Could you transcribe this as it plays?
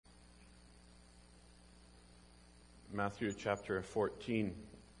Matthew chapter 14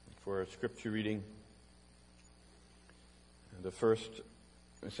 for our scripture reading. The first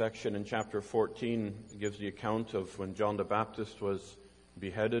section in chapter 14 gives the account of when John the Baptist was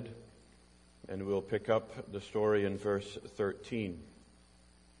beheaded, and we'll pick up the story in verse 13.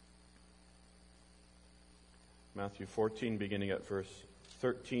 Matthew 14, beginning at verse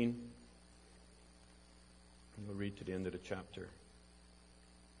 13, and we'll read to the end of the chapter.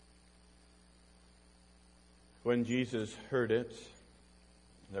 When Jesus heard it,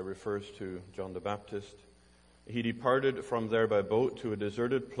 that refers to John the Baptist, he departed from there by boat to a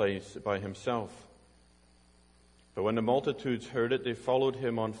deserted place by himself. But when the multitudes heard it, they followed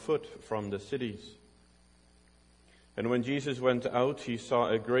him on foot from the cities. And when Jesus went out, he saw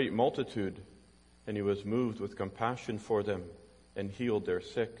a great multitude, and he was moved with compassion for them, and healed their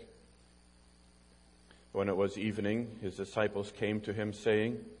sick. When it was evening, his disciples came to him,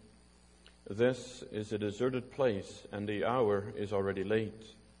 saying, "This is a deserted place, and the hour is already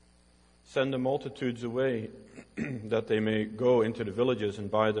late. Send the multitudes away, that they may go into the villages and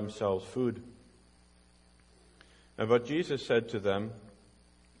buy themselves food." But Jesus said to them,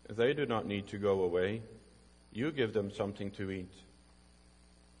 "They do not need to go away. You give them something to eat."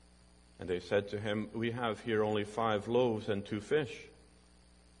 And they said to him, "We have here only 5 loaves and 2 fish."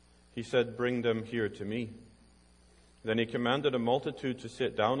 He said, "Bring them here to me." Then he commanded a multitude to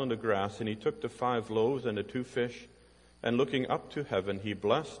sit down on the grass, and he took the 5 loaves and the 2 fish, and looking up to heaven, he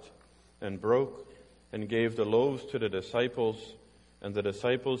blessed and broke and gave the loaves to the disciples, and the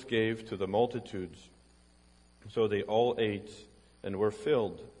disciples gave to the multitudes. So they all ate and were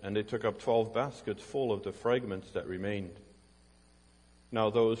filled, and they took up 12 baskets full of the fragments that remained. Now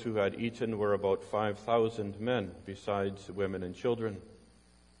those who had eaten were about 5,000 men, besides women and children.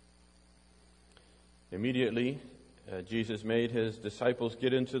 Immediately, Jesus made his disciples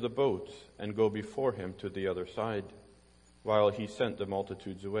get into the boat and go before him to the other side, while he sent the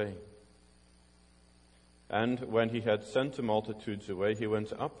multitudes away. And when he had sent the multitudes away, he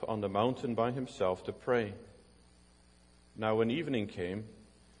went up on the mountain by himself to pray. Now when evening came,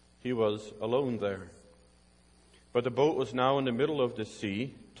 he was alone there. But the boat was now in the middle of the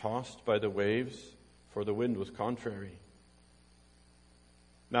sea, tossed by the waves, for the wind was contrary.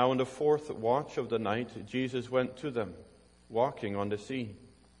 Now in the 4th watch of the night, Jesus went to them, walking on the sea.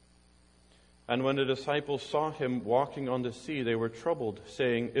 And when the disciples saw him walking on the sea, they were troubled,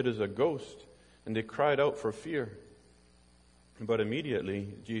 saying, "It is a ghost," and they cried out for fear. But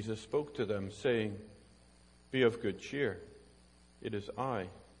immediately Jesus spoke to them, saying, "Be of good cheer. It is I.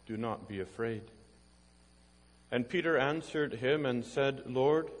 Do not be afraid." And Peter answered him and said,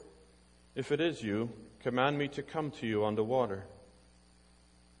 "Lord, if it is you, command me to come to you on the water."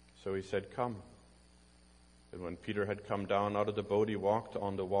 So he said, "Come." And when Peter had come down out of the boat, he walked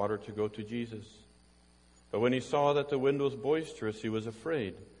on the water to go to Jesus. But when he saw that the wind was boisterous, he was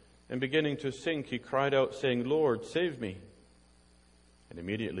afraid. And beginning to sink, he cried out, saying, "Lord, save me." And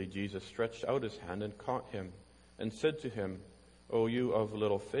immediately Jesus stretched out his hand and caught him, and said to him, "O you of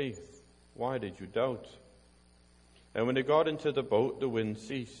little faith, why did you doubt?" And when they got into the boat, the wind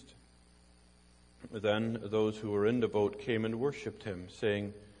ceased. Then those who were in the boat came and worshipped him,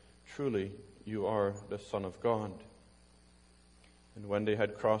 saying, "Truly, you are the Son of God." And when they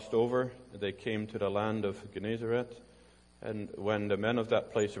had crossed over, they came to the land of Gennesaret. And when the men of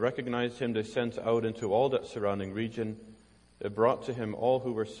that place recognized him, they sent out into all that surrounding region. They brought to him all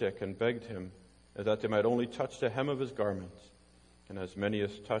who were sick and begged him that they might only touch the hem of his garment. And as many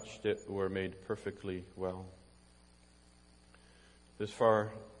as touched it were made perfectly well. This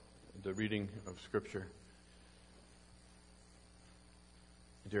far, the reading of Scripture.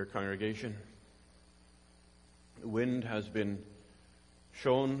 Dear congregation, wind has been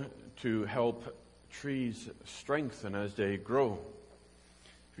shown to help trees strengthen as they grow.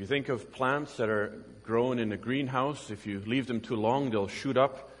 If you think of plants that are grown in a greenhouse, if you leave them too long, they'll shoot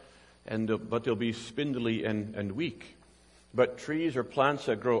up, but they'll be spindly and weak. But trees or plants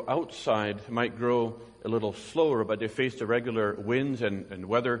that grow outside might grow a little slower, but they face the regular winds and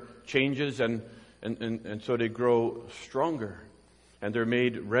weather changes, and so they grow stronger. And they're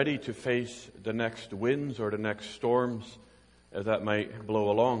made ready to face the next winds or the next storms that might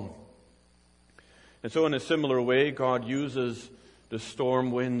blow along. And so in a similar way, God uses the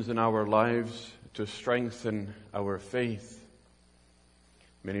storm winds in our lives to strengthen our faith.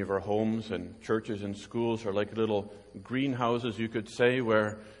 Many of our homes and churches and schools are like little greenhouses, you could say,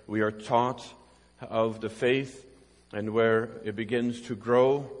 where we are taught of the faith and where it begins to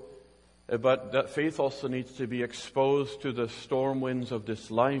grow. But that faith also needs to be exposed to the storm winds of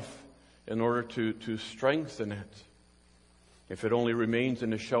this life in order to strengthen it. If it only remains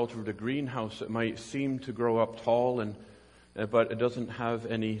in the shelter of the greenhouse, it might seem to grow up tall, but it doesn't have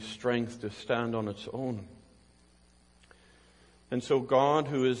any strength to stand on its own. And so God,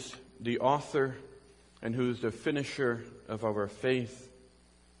 who is the author and who is the finisher of our faith,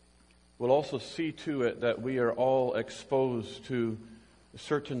 will also see to it that we are all exposed to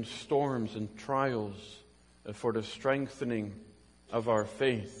certain storms and trials for the strengthening of our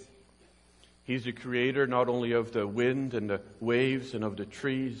faith. He's the creator not only of the wind and the waves and of the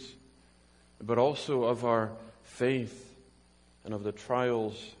trees, but also of our faith and of the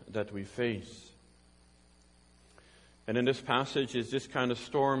trials that we face. And in this passage is this kind of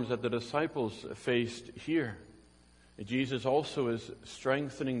storms that the disciples faced here. Jesus also is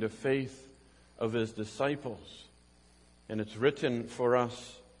strengthening the faith of his disciples. And it's written for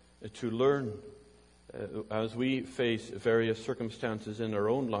us to learn as we face various circumstances in our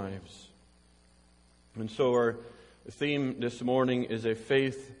own lives. And so our theme this morning is a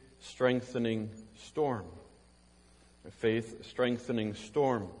faith-strengthening storm. A faith-strengthening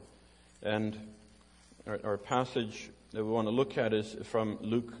storm. And our passage that we want to look at is from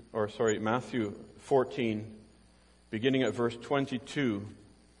Matthew 14, beginning at verse 22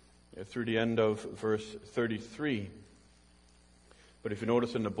 through the end of verse 33. But if you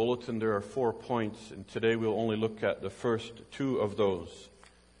notice in the bulletin, there are 4 points, and today we'll only look at the first 2 of those.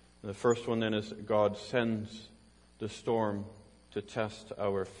 And the first one then is God sends the storm to test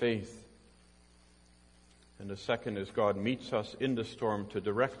our faith. And the second is God meets us in the storm to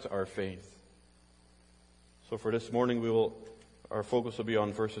direct our faith. So for this morning, our focus will be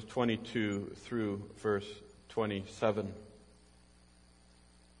on verses 22 through verse 27.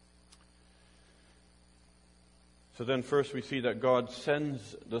 So then first we see that God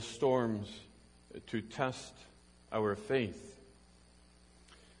sends the storms to test our faith.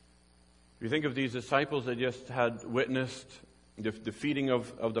 If you think of these disciples that just had witnessed the feeding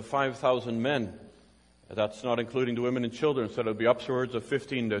of the 5,000 men, that's not including the women and children, so it'll be upwards of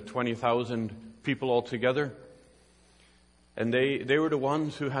 15 to 20,000 people altogether. And they were the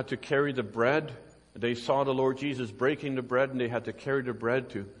ones who had to carry the bread. They saw the Lord Jesus breaking the bread, and they had to carry the bread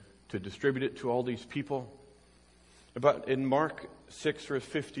to distribute it to all these people. But in Mark 6, verse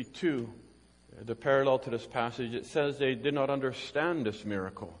 52, the parallel to this passage, it says they did not understand this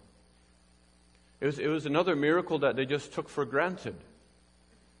miracle. It was another miracle that they just took for granted.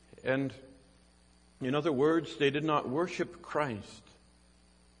 And in other words, they did not worship Christ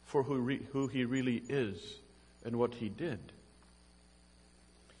for who he really is and what he did.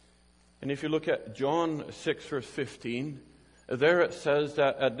 And if you look at John 6, verse 15, there it says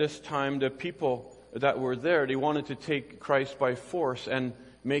that at this time the people that were there, they wanted to take Christ by force and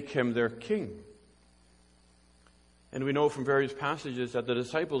make him their king. And we know from various passages that the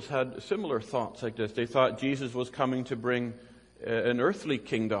disciples had similar thoughts like this. They thought Jesus was coming to bring an earthly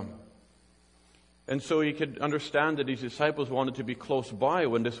kingdom. And so you could understand that these disciples wanted to be close by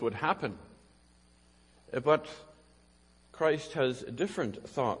when this would happen. But Christ has different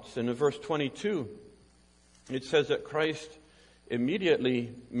thoughts. And in verse 22, it says that Christ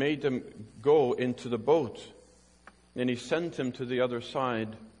immediately made them go into the boat, and he sent him to the other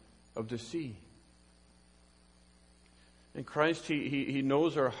side of the sea. And Christ, he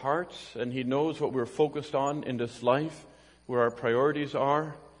knows our hearts, and he knows what we're focused on in this life, where our priorities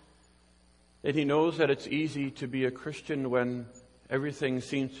are. And he knows that it's easy to be a Christian when everything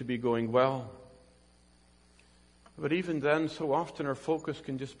seems to be going well. But even then, so often our focus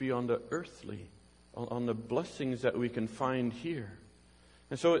can just be on the earthly, on the blessings that we can find here.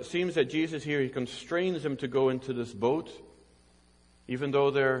 And so it seems that Jesus here, he constrains them to go into this boat, even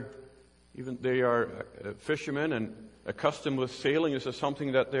though they are fishermen and accustomed with sailing. This is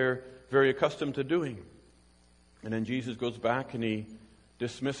something that they're very accustomed to doing. And then Jesus goes back and he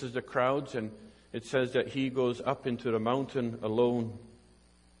dismisses the crowds, and it says that he goes up into the mountain alone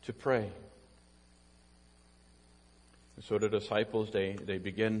to pray. And so the disciples, they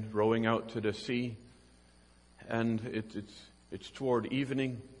begin rowing out to the sea, and it's toward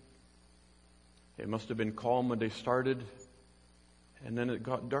evening. It must have been calm when they started, and then it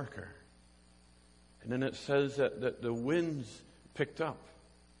got darker. And then it says that the winds picked up.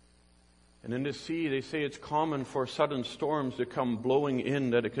 And in the sea, they say it's common for sudden storms to come blowing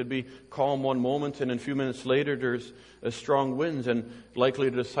in, that it could be calm one moment, and then a few minutes later there's strong winds. And likely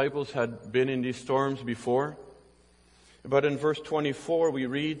the disciples had been in these storms before. But in verse 24 we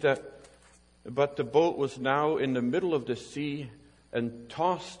read that, "But the boat was now in the middle of the sea and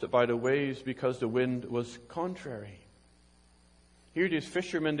tossed by the waves because the wind was contrary." Here these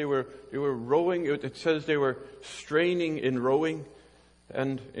fishermen, they were rowing. It says they were straining in rowing.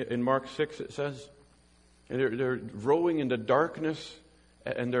 And in Mark 6 it says, And they're rowing in the darkness,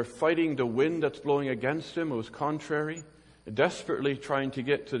 and they're fighting the wind that's blowing against them. It was contrary, desperately trying to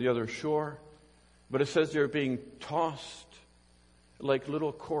get to the other shore. But it says they're being tossed like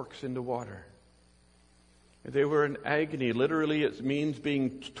little corks in the water. They were in agony. Literally, it means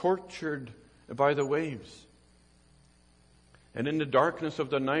being tortured by the waves. And in the darkness of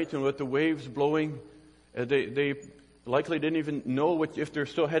the night and with the waves blowing, they likely didn't even know if they're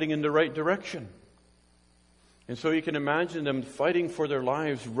still heading in the right direction. And so you can imagine them fighting for their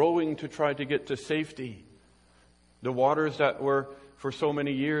lives, rowing to try to get to safety. The waters that were for so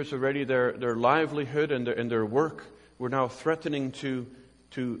many years already their livelihood and their work were now threatening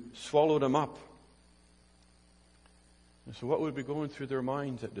to swallow them up. And so what would be going through their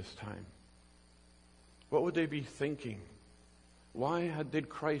minds at this time? What would they be thinking? Why did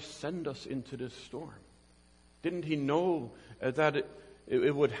Christ send us into this storm? Didn't he know that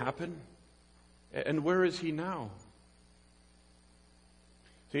it would happen? And where is he now?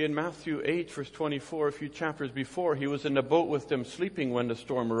 See, in Matthew 8, verse 24, a few chapters before, he was in the boat with them sleeping when the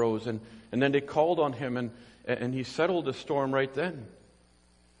storm arose. And then they called on him, and he settled the storm right then.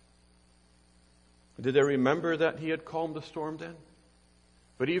 Did they remember that he had calmed the storm then?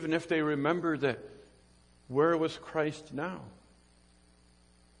 But even if they remembered that, where was Christ now?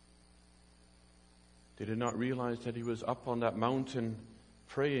 They did not realize that he was up on that mountain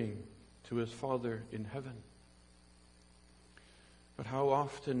praying to his Father in heaven. But how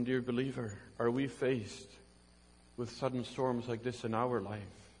often, dear believer, are we faced with sudden storms like this in our life?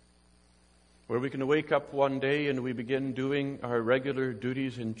 Where we can wake up one day and we begin doing our regular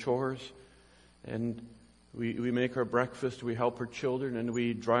duties and chores, and we make our breakfast, we help our children, and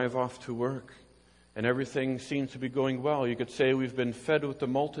we drive off to work, and everything seems to be going well. You could say we've been fed with the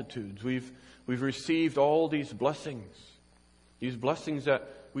multitudes. We've received all these blessings that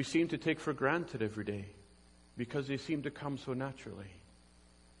we seem to take for granted every day because they seem to come so naturally.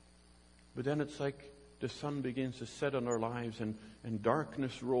 But then it's like the sun begins to set on our lives, and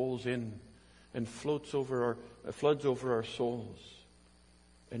darkness rolls in and floods over our souls.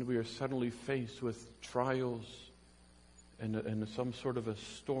 And we are suddenly faced with trials, and some sort of a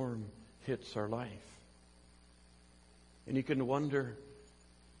storm hits our life. And you can wonder,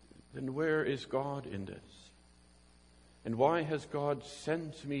 then where is God in this? And why has God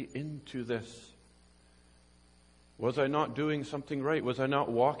sent me into this? Was I not doing something right? Was I not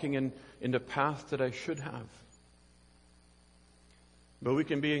walking in the path that I should have? But we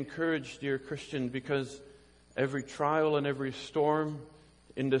can be encouraged, dear Christian, because every trial and every storm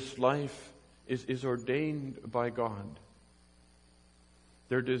in this life is ordained by God.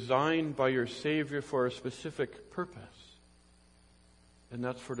 They're designed by your Savior for a specific purpose. And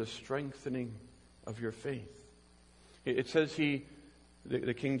that's for the strengthening of your faith. It says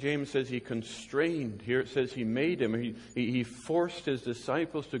the King James says he constrained. Here it says he made him. He forced his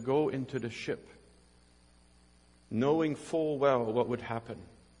disciples to go into the ship, knowing full well what would happen.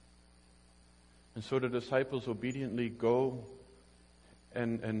 And so the disciples obediently go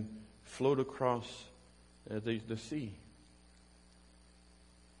and float across the sea.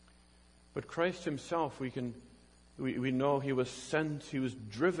 But Christ himself, we know he was sent, he was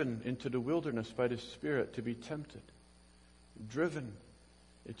driven into the wilderness by the Spirit to be tempted, driven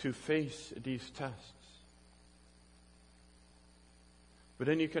to face these tests. But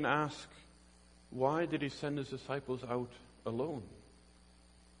then you can ask, why did he send his disciples out alone?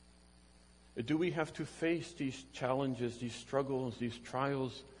 Do we have to face these challenges, these struggles, these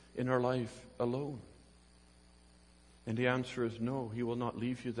trials in our life alone? And the answer is no, he will not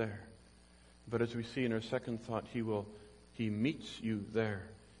leave you there. But as we see in our second thought, he meets you there.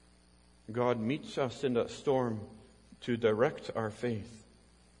 God meets us in that storm to direct our faith.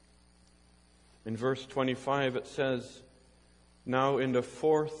 In verse 25 it says, "Now in the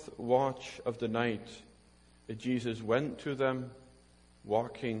fourth watch of the night, Jesus went to them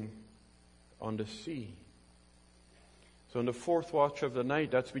walking on the sea." So in the fourth watch of the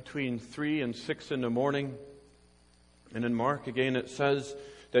night, that's between 3 and 6 in the morning. And in Mark again it says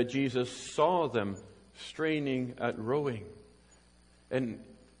that Jesus saw them straining at rowing. And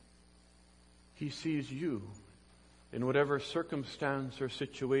he sees you in whatever circumstance or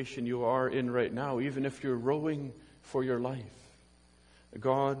situation you are in right now, even if you're rowing for your life.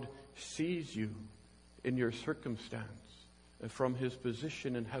 God sees you in your circumstance from his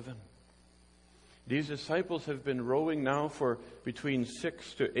position in heaven. These disciples have been rowing now for between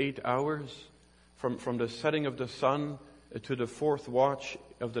 6 to 8 hours from the setting of the sun to the fourth watch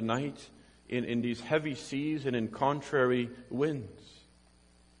of the night in these heavy seas and in contrary winds.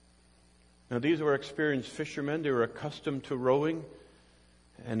 Now these were experienced fishermen. They were accustomed to rowing,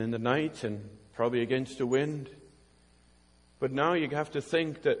 and in the night and probably against the wind. But now you have to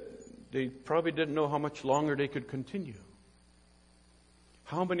think that they probably didn't know how much longer they could continue.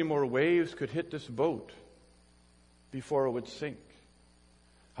 How many more waves could hit this boat before it would sink?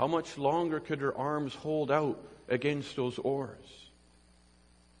 How much longer could their arms hold out against those oars?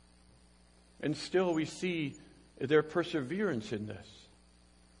 And still we see their perseverance in this.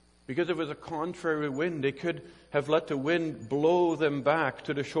 Because if it was a contrary wind, they could have let the wind blow them back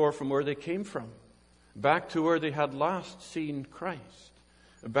to the shore from where they came from. Back to where they had last seen Christ.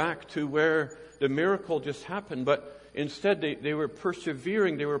 Back to where the miracle just happened. But instead they were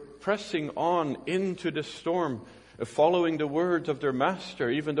persevering, they were pressing on into the storm, following the words of their master,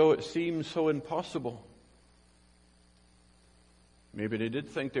 even though it seemed so impossible. Maybe they did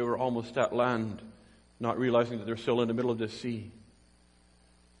think they were almost at land, not realizing that they're still in the middle of the sea.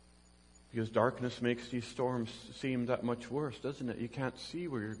 Because darkness makes these storms seem that much worse, doesn't it? You can't see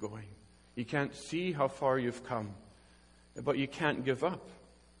where you're going. You can't see how far you've come. But you can't give up.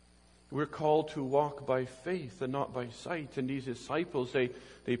 We're called to walk by faith and not by sight. And these disciples,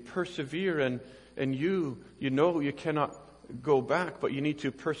 they persevere, and you know you cannot go back, but you need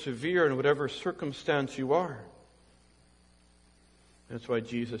to persevere in whatever circumstance you are. That's why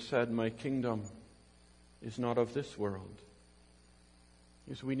Jesus said, "My kingdom is not of this world."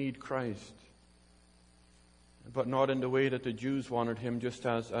 Because we need Christ, but not in the way that the Jews wanted him, just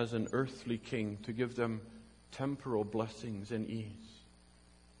as an earthly king to give them temporal blessings and ease.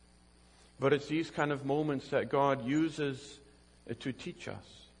 But it's these kind of moments that God uses to teach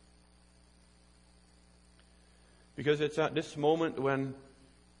us. Because it's at this moment when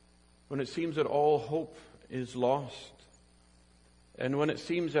it seems that all hope is lost, and when it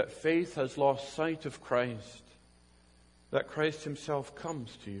seems that faith has lost sight of Christ, that Christ himself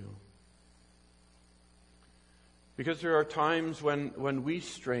comes to you. Because there are times when we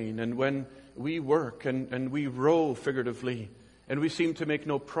strain and when we work and we row figuratively, and we seem to make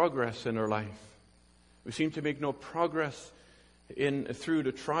no progress in our life. We seem to make no progress through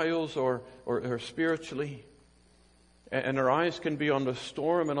the trials or spiritually. And our eyes can be on the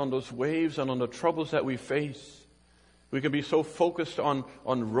storm and on those waves and on the troubles that we face. We can be so focused on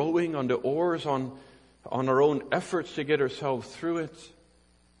rowing, on the oars, on our own efforts to get ourselves through it.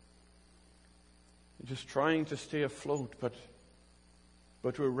 Just trying to stay afloat, but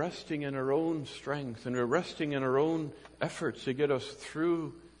we're resting in our own strength and we're resting in our own efforts to get us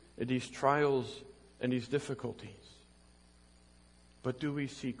through these trials and these difficulties. But do we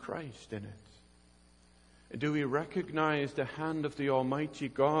see Christ in it? Do we recognize the hand of the Almighty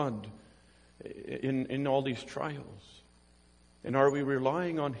God in all these trials? And are we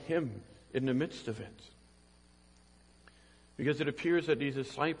relying on Him in the midst of it? Because it appears that these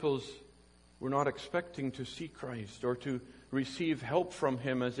disciples were not expecting to see Christ or to receive help from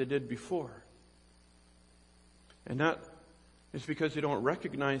Him as they did before. And that is because they don't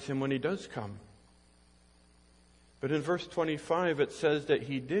recognize Him when He does come. But in verse 25 it says that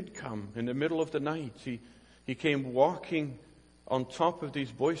He did come in the middle of the night. He came walking on top of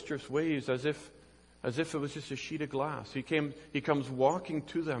these boisterous waves as if it was just a sheet of glass. He comes walking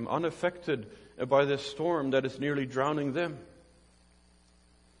to them, unaffected by this storm that is nearly drowning them.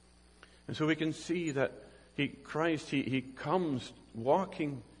 And so we can see that Christ comes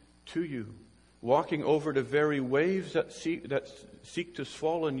walking to you, walking over the very waves that seek to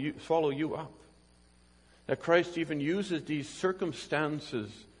swallow you up. That Christ even uses these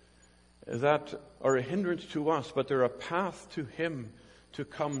circumstances that are a hindrance to us, but they're a path to Him to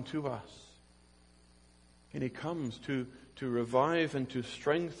come to us. And He comes to revive and to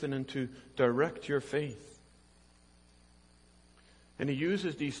strengthen and to direct your faith. And He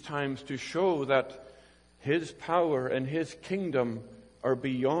uses these times to show that His power and His kingdom are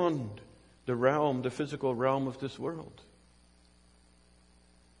beyond the physical realm of this world.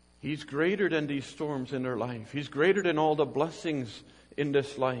 He's greater than these storms in our life. He's greater than all the blessings in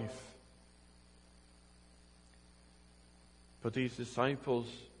this life. But these disciples,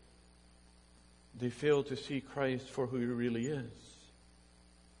 they fail to see Christ for who He really is.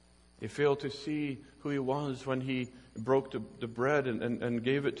 They fail to see who He was when He broke the bread and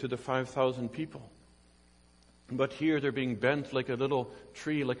gave it to the 5,000 people. But here they're being bent like a little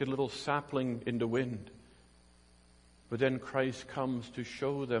tree, like a little sapling in the wind. But then Christ comes to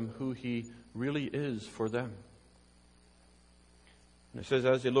show them who He really is for them. And it says,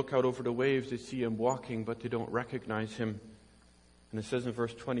 as they look out over the waves, they see Him walking, but they don't recognize Him. And it says in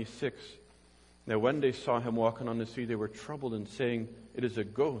verse 26, now when they saw Him walking on the sea, they were troubled and saying, it is a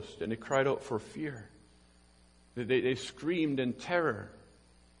ghost. And they cried out for fear. They screamed in terror.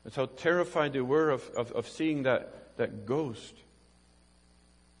 That's how terrified they were of seeing that ghost.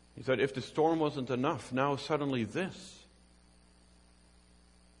 He said, if the storm wasn't enough, now suddenly this.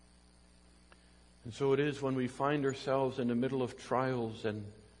 And so it is when we find ourselves in the middle of trials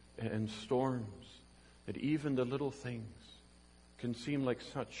and storms, that even the little things can seem like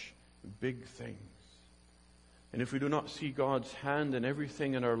such big things. And if we do not see God's hand in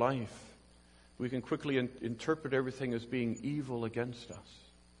everything in our life, we can quickly interpret everything as being evil against us.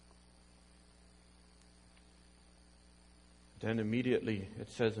 Then immediately,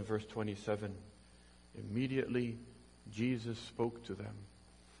 it says in verse 27, immediately Jesus spoke to them.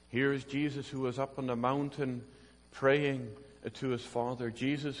 Here is Jesus who was up on the mountain praying to his Father.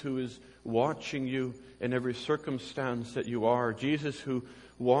 Jesus who is watching you in every circumstance that you are. Jesus who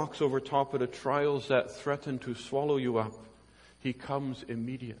walks over top of the trials that threaten to swallow you up. He comes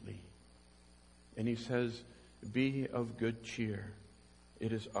immediately. And he says, be of good cheer.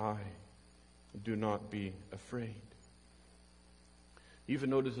 It is I. Do not be afraid.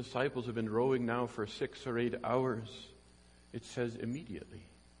 Even though the disciples have been rowing now for 6 or 8 hours, it says immediately.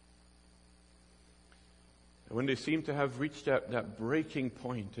 And when they seem to have reached that breaking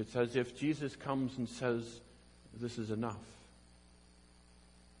point, it's as if Jesus comes and says, this is enough.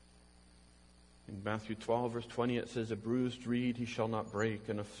 In Matthew 12, verse 20, it says, a bruised reed he shall not break,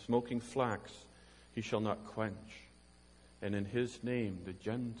 and a smoking flax he shall not quench. And in his name the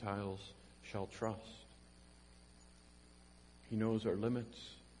Gentiles shall trust. He knows our limits.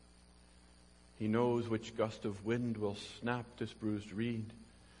 He knows which gust of wind will snap this bruised reed.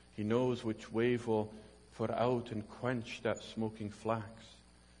 He knows which wave will put out and quench that smoking flax.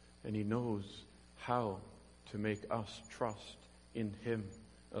 And he knows how to make us trust in him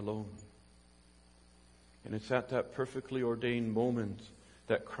alone. And it's at that perfectly ordained moment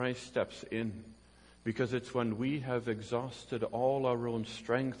that Christ steps in. Because it's when we have exhausted all our own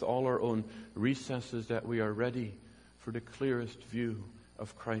strength, all our own recesses, that we are ready for the clearest view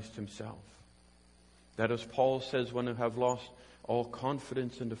of Christ himself. That, as Paul says, when we have lost all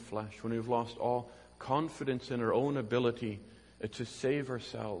confidence in the flesh, when we've lost all confidence in our own ability to save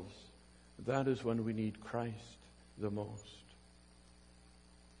ourselves, that is when we need Christ the most.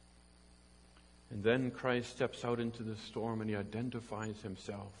 And then Christ steps out into the storm and he identifies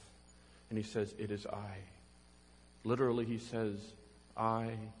himself. And he says, it is I. Literally he says,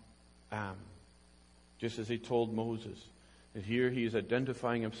 I am. Just as he told Moses. And here he is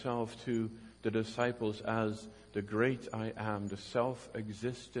identifying himself to the disciples as the great I am, the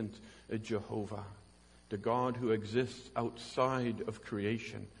self-existent Jehovah, the God who exists outside of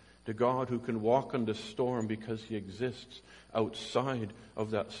creation, the God who can walk on the storm because he exists outside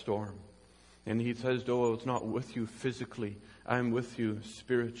of that storm. And he says, though I was not with you physically, I am with you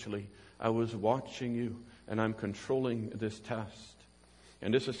spiritually. I was watching you and I'm controlling this test.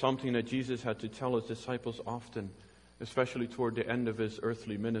 And this is something that Jesus had to tell his disciples often, especially toward the end of his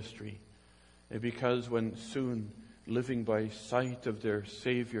earthly ministry. Because when soon living by sight of their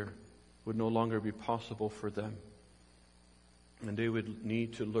Savior would no longer be possible for them. And they would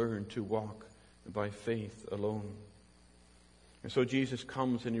need to learn to walk by faith alone. And so Jesus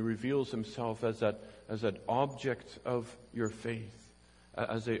comes and he reveals himself as that object of your faith,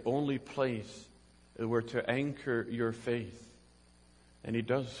 as the only place where to anchor your faith. And he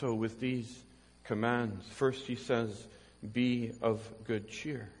does so with these commands. First he says, be of good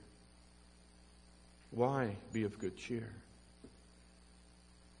cheer. Why be of good cheer?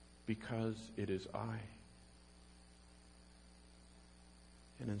 Because it is I.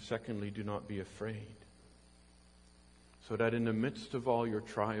 And then secondly, do not be afraid. So that in the midst of all your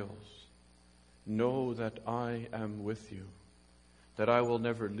trials, know that I am with you, that I will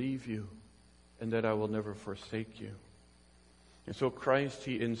never leave you, and that I will never forsake you. And so Christ,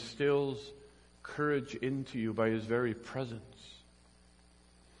 he instills courage into you by his very presence.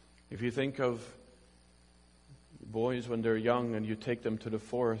 If you think of boys when they're young and you take them to the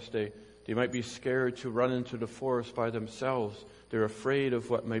forest, they might be scared to run into the forest by themselves. They're afraid of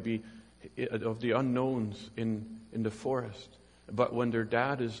what might be, of the unknowns in the forest. But when their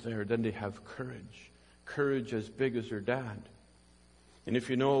dad is there, then they have courage as big as their dad. And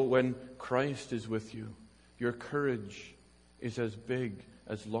if you know when Christ is with you, your courage is as big,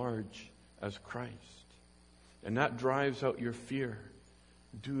 as large as Christ. And that drives out your fear.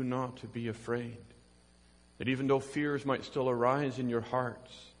 Do not be afraid. That even though fears might still arise in your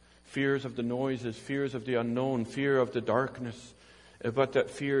hearts, fears of the noises, fears of the unknown, fear of the darkness, but that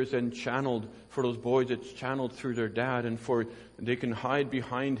fear is then channeled for those boys, it's channeled through their dad, and for they can hide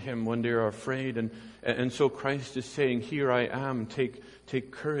behind him when they're afraid. And so Christ is saying, here I am,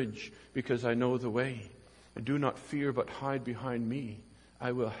 take courage, because I know the way. Do not fear, but hide behind me.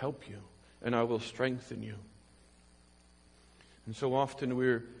 I will help you, and I will strengthen you. And so often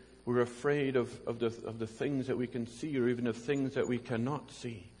we're we're afraid of the things that we can see, or even of things that we cannot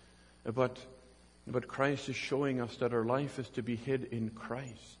see. But Christ is showing us that our life is to be hid in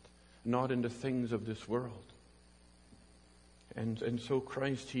Christ, not in the things of this world. And so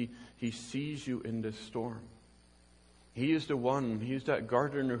Christ, He sees you in this storm. He is the one, He is that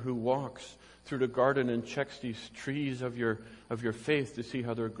gardener who walks through the garden and checks these trees of your faith to see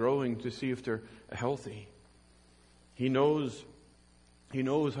how they're growing, to see if they're healthy. He knows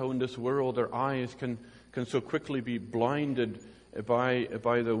how in this world our eyes can so quickly be blinded by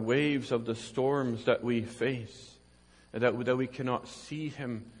the waves of the storms that we face, and that we cannot see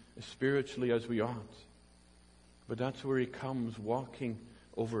Him spiritually as we ought. But that's where He comes walking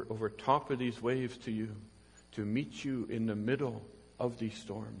over top of these waves to you, to meet you in the middle of these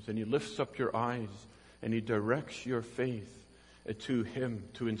storms. And He lifts up your eyes and He directs your faith to Him,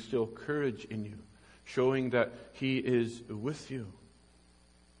 to instill courage in you, showing that He is with you.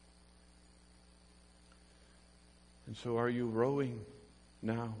 And so are you rowing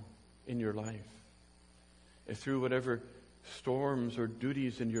now in your life? If through whatever storms or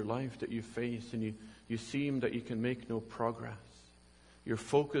duties in your life that you face, and you seem that you can make no progress, you're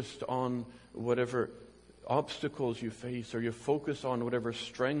focused on whatever obstacles you face, or you're focused on whatever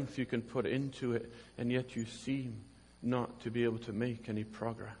strength you can put into it, and yet you seem not to be able to make any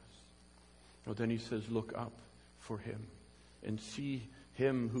progress. Well, then He says, look up for Him and see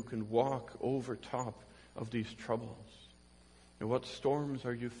Him who can walk over top of these troubles. And what storms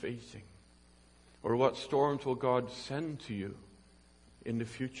are you facing? Or what storms will God send to you in the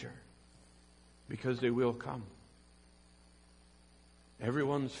future? Because they will come.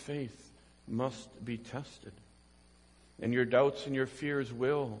 Everyone's faith must be tested. And your doubts and your fears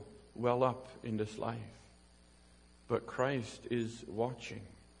will well up in this life. But Christ is watching.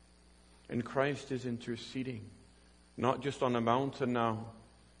 And Christ is interceding. Not just on a mountain now,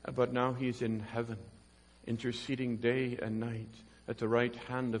 but now He's in heaven, interceding day and night at the right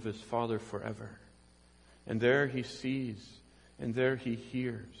hand of His Father forever. And there He sees, and there He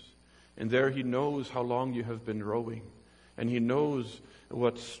hears, and there He knows how long you have been rowing, and He knows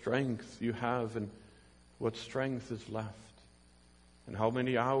what strength you have and what strength is left, and how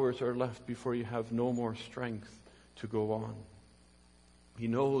many hours are left before you have no more strength to go on. He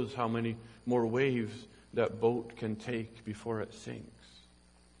knows how many more waves that boat can take before it sinks.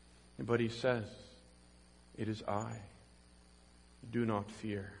 But He says, it is I. Do not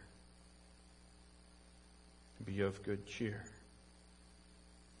fear. Be of good cheer.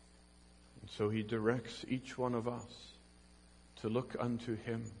 And so He directs each one of us to look unto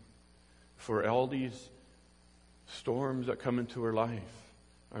Him, for all these storms that come into our life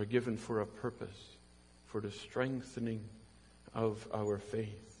are given for a purpose, for the strengthening of our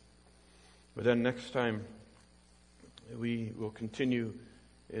faith. But then next time we will continue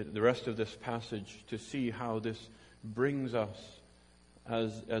the rest of this passage to see how this brings us,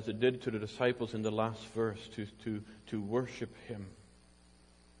 as it did to the disciples in the last verse, to worship Him.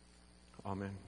 Amen.